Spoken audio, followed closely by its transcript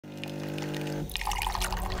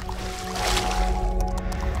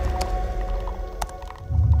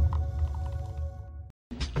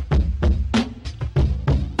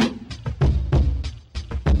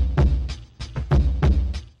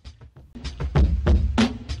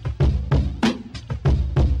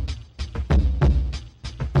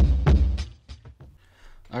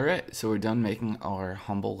So we're done making our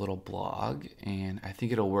humble little blog, and I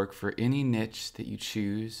think it'll work for any niche that you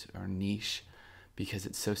choose or niche because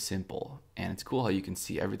it's so simple. And it's cool how you can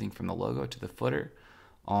see everything from the logo to the footer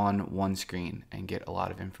on one screen and get a lot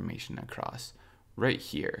of information across right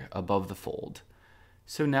here above the fold.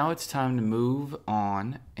 So now it's time to move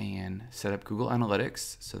on and set up Google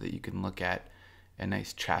Analytics so that you can look at a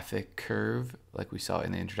nice traffic curve like we saw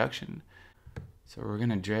in the introduction. So we're going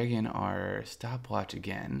to drag in our stopwatch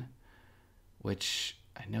again, which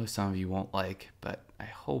I know some of you won't like, but I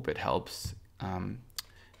hope it helps, and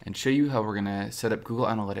show you how we're going to set up Google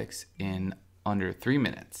Analytics in under 3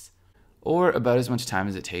 minutes, or about as much time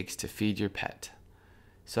as it takes to feed your pet.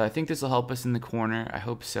 So I think this will help us in the corner. I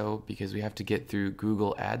hope so, because we have to get through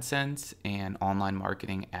Google AdSense and online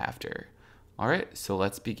marketing after. All right, so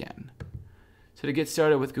let's begin. So to get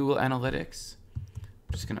started with Google Analytics,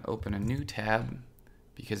 I'm just going to open a new tab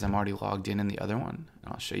because I'm already logged in the other one,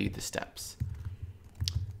 and I'll show you the steps.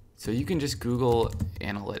 So you can just Google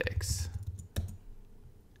Analytics,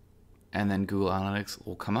 and then Google Analytics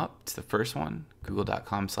will come up. It's the first one,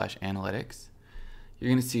 google.com/analytics.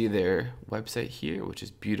 You're going to see their website here, which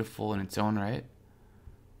is beautiful in its own right.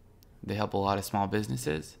 They help a lot of small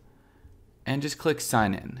businesses. And just click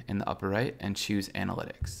sign in the upper right and choose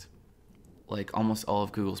Analytics. Like almost all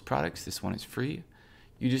of Google's products, this one is free.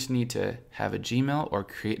 You just need to have a Gmail or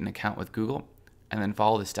create an account with Google, and then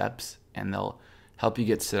follow the steps, and they'll help you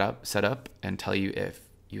get set up and tell you if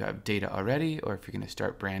you have data already or if you're going to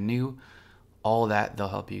start brand new. All that, they'll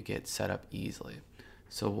help you get set up easily.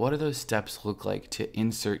 So what do those steps look like to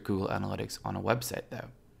insert Google Analytics on a website though?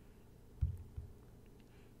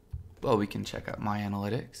 Well, we can check out My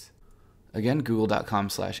Analytics. Again,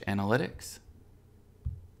 google.com/analytics.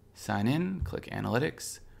 Sign in, click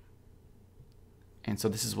Analytics. And so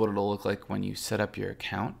this is what it'll look like when you set up your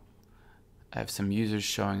account. I have some users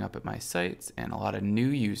showing up at my sites and a lot of new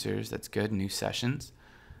users. That's good, new sessions.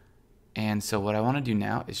 And so what I want to do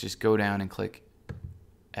now is just go down and click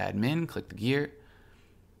Admin, click the gear,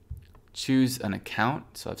 choose an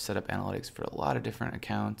account. So I've set up Analytics for a lot of different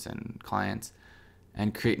accounts and clients,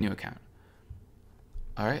 and create new account.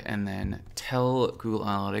 All right, and then tell Google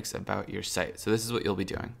Analytics about your site. So this is what you'll be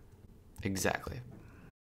doing. Exactly.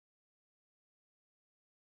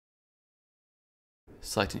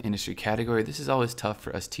 Select an industry category. This is always tough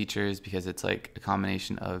for us teachers because it's like a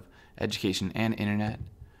combination of education and internet.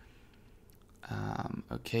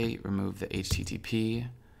 Okay, remove the HTTP.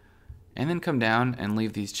 And then come down and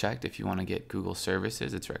leave these checked if you want to get Google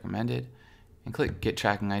services. It's recommended. And click Get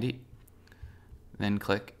Tracking ID. Then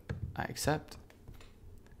click I accept.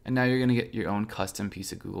 And now you're going to get your own custom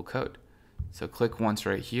piece of Google code. So click once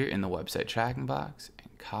right here in the website tracking box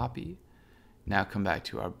and copy. Now come back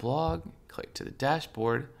to our blog, click to the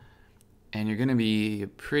dashboard, and you're going to be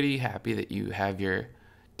pretty happy that you have your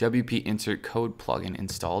WP Insert Code plugin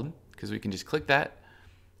installed, because we can just click that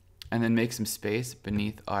and then make some space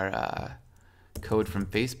beneath our code from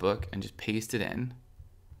Facebook and just paste it in.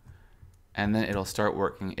 And then it'll start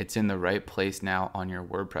working. It's in the right place now on your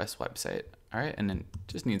WordPress website. All right, and then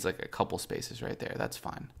just needs like a couple spaces right there. That's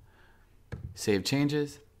fine. Save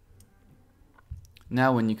changes.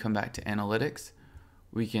 Now when you come back to Analytics,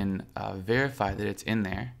 we can verify that it's in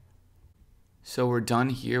there. So we're done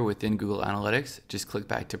here within Google Analytics. Just click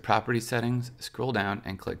back to Property Settings, scroll down,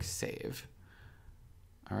 and click Save.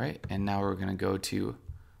 All right, and now we're going to go to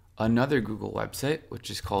another Google website, which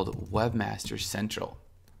is called Webmasters Central.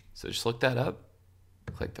 So just look that up,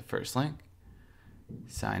 click the first link,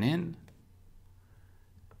 sign in,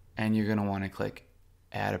 and you're going to want to click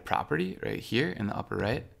Add a Property right here in the upper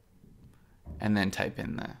right, and then type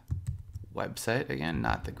in the website again,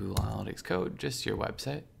 not the Google Analytics code, just your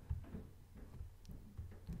website.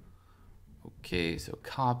 Okay, so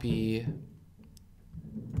copy,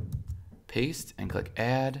 paste, and click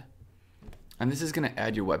Add. And this is going to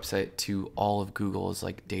add your website to all of Google's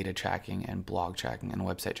like data tracking and blog tracking and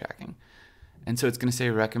website tracking. And so it's going to say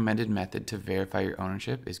recommended method to verify your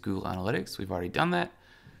ownership is Google Analytics. We've already done that.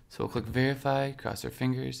 So we'll click verify, cross our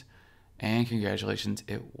fingers, and congratulations,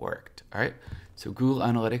 it worked. All right, so Google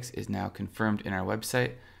Analytics is now confirmed in our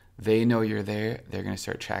website. They know you're there. They're going to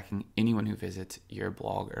start tracking anyone who visits your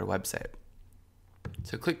blog or website.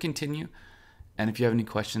 So click continue. And if you have any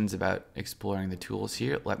questions about exploring the tools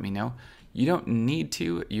here, let me know. You don't need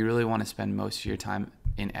to. You really want to spend most of your time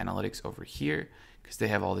in Analytics over here because they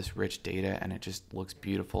have all this rich data and it just looks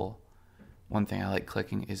beautiful. One thing I like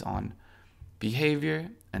clicking is on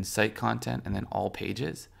behavior and site content and then all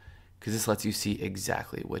pages, because this lets you see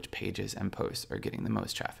exactly which pages and posts are getting the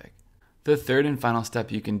most traffic. The third and final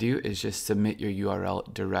step you can do is just submit your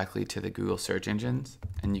URL directly to the Google search engines.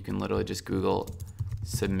 And you can literally just Google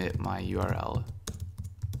submit my URL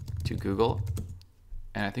to Google.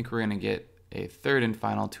 And I think we're going to get a third and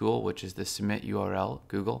final tool, which is the submit URL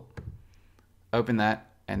Google. Open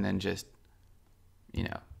that and then just,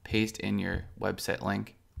 paste in your website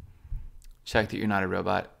link. Check that you're not a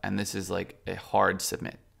robot. And this is like a hard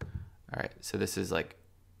submit. All right. So this is like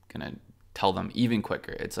going to tell them even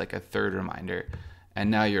quicker. It's like a third reminder.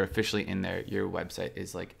 And now you're officially in there. Your website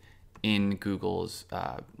is like in Google's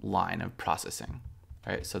line of processing.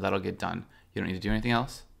 All right. So that'll get done. You don't need to do anything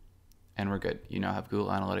else. And we're good. You now have Google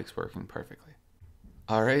Analytics working perfectly.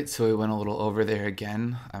 All right, so we went a little over there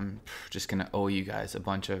again. I'm just gonna owe you guys a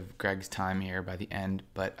bunch of Greg's time here by the end,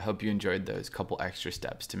 but I hope you enjoyed those couple extra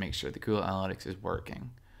steps to make sure the Google Analytics is working.